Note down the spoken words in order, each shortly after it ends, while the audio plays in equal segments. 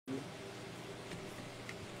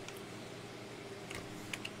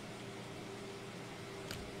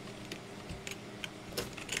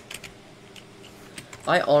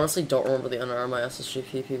I honestly don't remember the NR of my SSG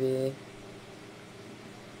PPB.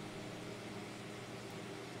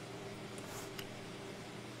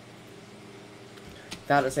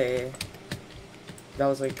 That was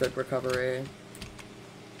a good recovery.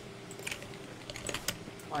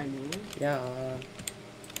 I mean? Yeah.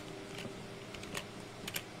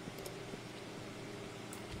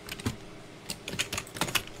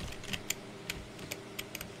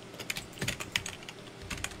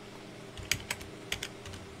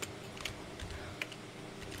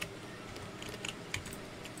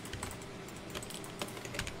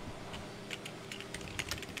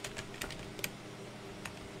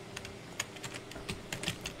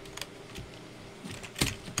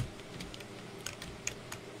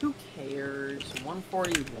 Who cares?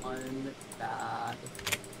 141, bad.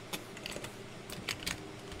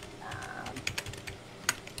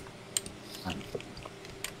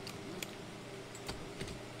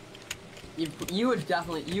 You would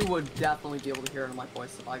definitely be able to hear it in my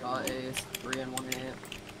voice if I got a 3 and 1 8.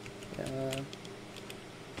 Yeah.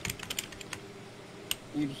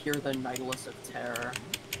 You'd hear the Nautilus of terror.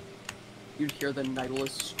 You'd hear the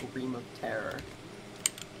Nautilus scream of terror.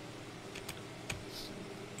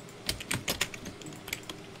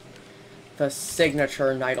 The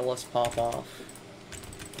signature Nautilus pop-off.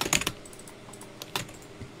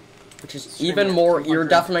 Which is even more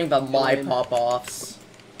ear-deafening than my pop-offs.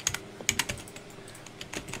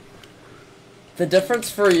 The difference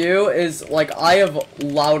for you is, like, I have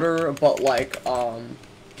louder, but, like,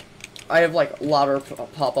 I have, like, louder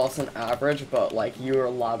pop-offs than average, but, like, your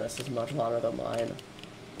loudest is much louder than mine.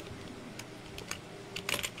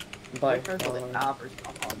 By far. The average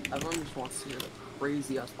pop-off. Everyone just wants to hear the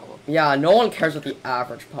crazy-ass pop-off. Yeah, no one cares what the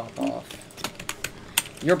average pop-off.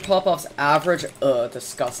 Your pop-off's average,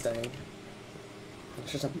 disgusting.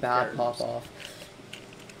 It's just a bad pop-off.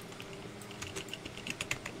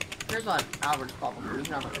 Who cares about an average pop-off when you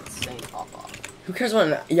can have an insane pop-off? Who cares what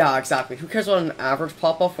an, yeah, exactly. Who cares what an average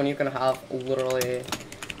pop-off when you can have literally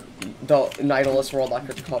the Nautilus World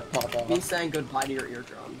Electric pop-off? Me saying goodbye to your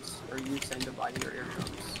eardrums, or you saying goodbye to your eardrums.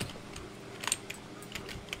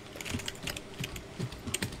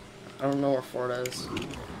 I don't know where Ford is,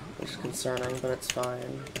 which is concerning, but it's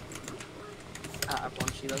fine.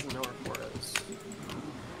 Everyone, she doesn't know where Ford is.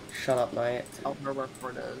 Shut up, Knight. Tell her where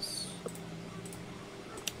Ford is.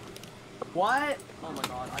 What? Oh my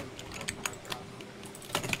god,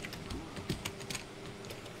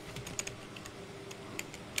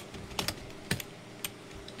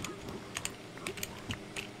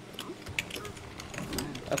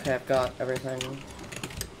 Okay, I've got everything.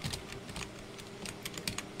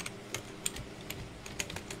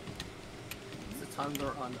 The times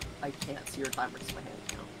are on. I can't see your timer because my hand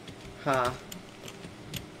count. Huh.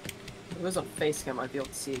 If it was a face cam, I'd be able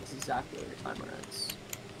to see exactly what your timer is.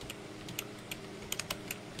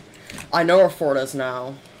 I know where Ford is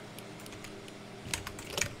now.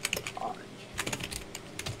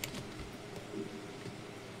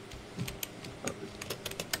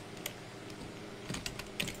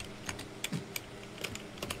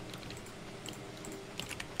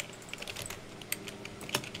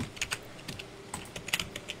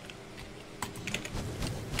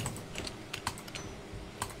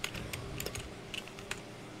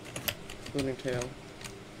 Moving to.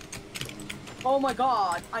 Oh my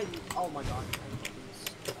god! Oh my god. I lose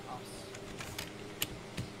the house.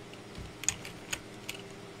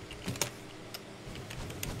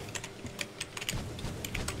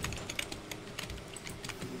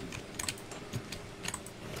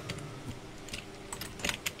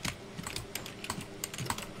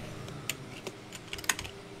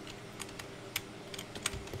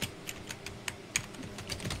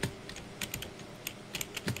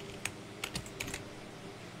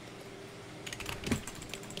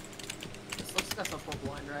 That's a full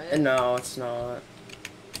blind, right? No, it's not.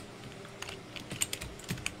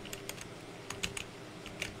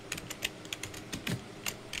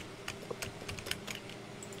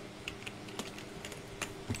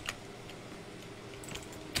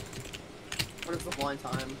 What is the blind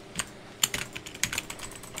time?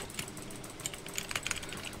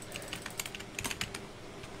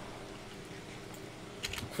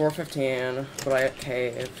 $4:15, but I get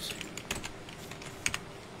caved.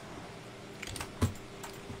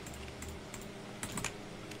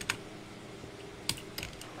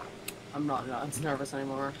 I'm not nervous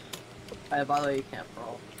anymore. By the way, you can't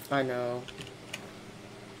roll. I know.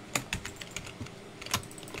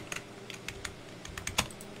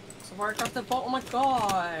 So far, I dropped the ball. Oh my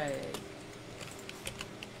god!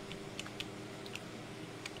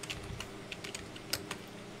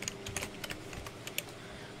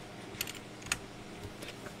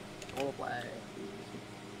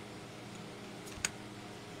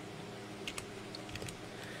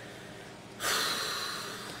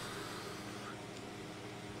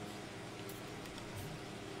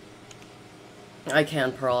 I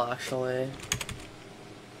can Pearl, actually.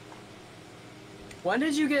 When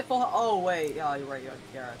did you get full? Oh wait, yeah, you're right.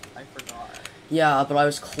 Gareth, I forgot. Yeah, but I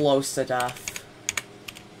was close to death.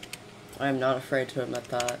 I am not afraid to admit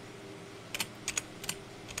that.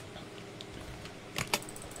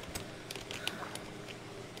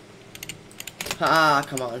 Ah,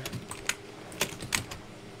 come on.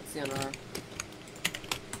 Let's see another.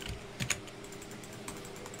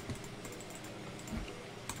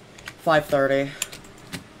 $5.30.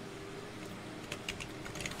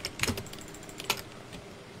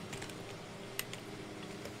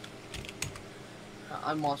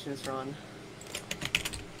 I'm watching this run.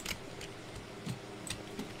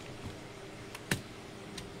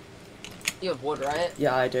 You have wood, right?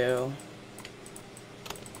 Yeah, I do.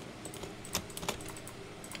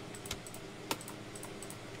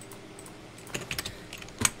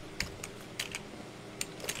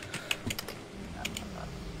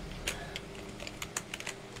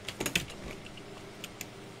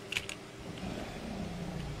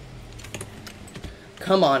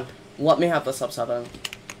 Come on, let me have the sub 7.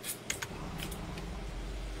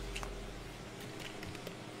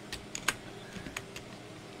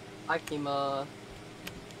 Hi, Kima.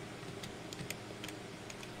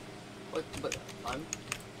 What time?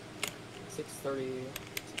 6:30.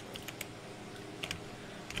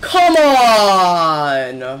 Come on!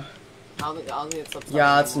 I don't think it's sub 7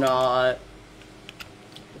 Yeah, it's anymore. not. It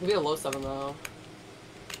could be a low 7 though.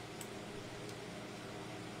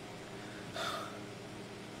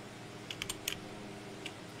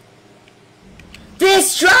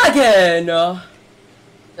 This dragon!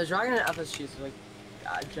 The dragon and FSG is like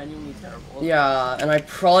genuinely terrible. Yeah, and I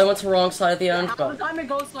probably went to the wrong side at the end, Half the but... time it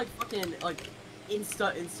goes like fucking like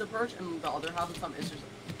insta perch, and the other half of the time it's just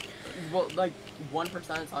well, like 1% of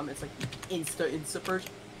the time it's like insta perch.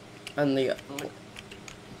 And the... Like,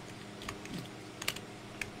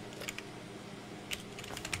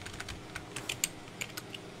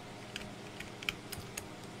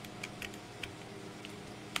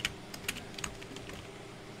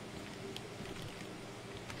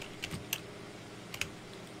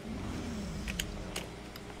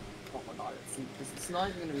 oh my god, it's not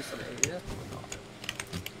even gonna be sub 8. Oh my god.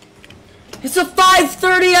 It's a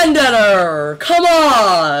 5:30 endetter! Come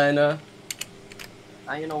on! Now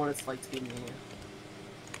you know what it's like to be me.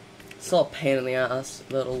 Still a pain in the ass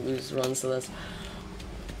that'll lose runs to this.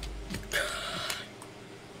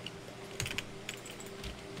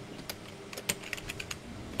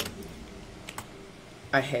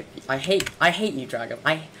 I hate you, Dragon.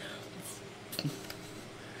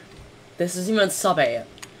 This isn't even sub 8.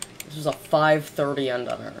 This was a 5:30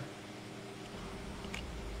 endetter.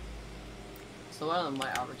 So what are my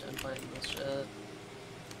average input in this shit?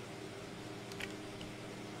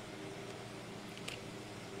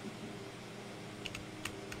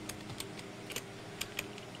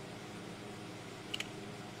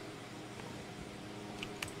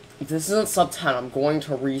 If this isn't sub 10, I'm going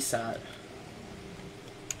to reset.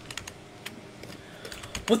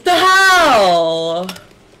 What the hell?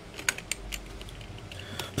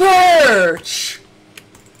 Perch!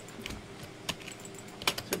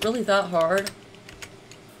 Is it really that hard?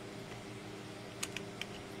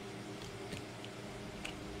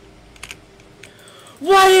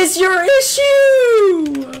 What is your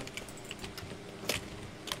issue?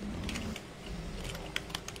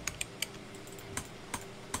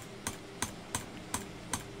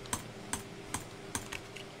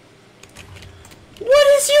 What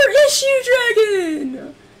is your issue,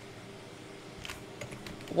 Dragon?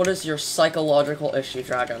 What is your psychological issue,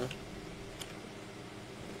 Dragon?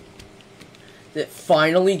 Is it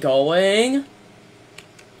finally going?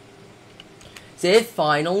 Is it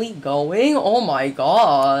finally going? Oh my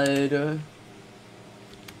god.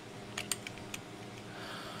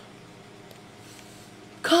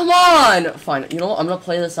 Come on! Fine, you know what? I'm gonna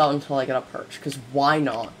play this out until I get a perch, because why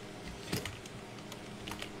not?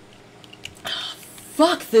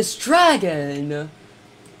 Fuck this dragon!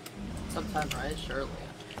 Sub 10, right? Surely.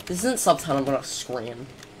 This isn't sub 10, I'm gonna scream.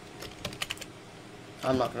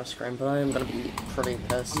 I'm not gonna scream, but I am gonna be pretty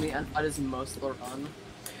pissed. I mean, and that is most of the run.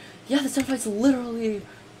 Yeah, this fight's literally...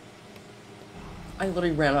 I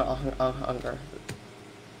literally ran out of hunger.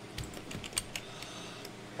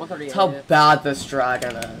 138. That's how bad this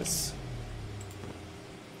dragon is.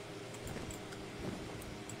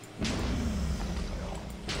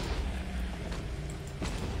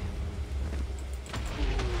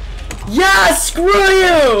 Yeah, screw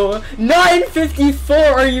you! 954,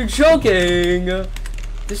 are you joking?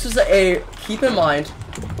 This is a, keep in mind,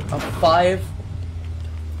 a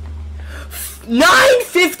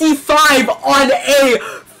 955 on a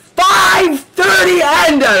 5:30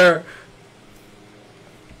 ender!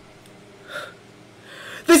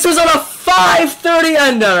 This was on a 5:30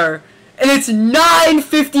 ender! And it's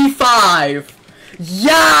 9:55!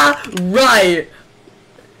 Yeah, right!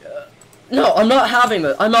 No, I'm not having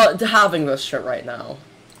this. I'm not having this shit right now.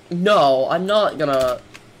 No, I'm not gonna...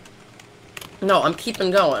 No, I'm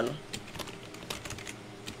keeping going.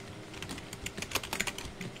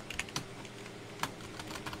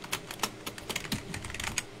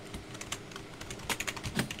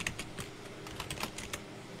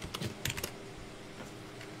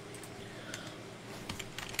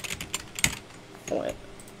 Wait.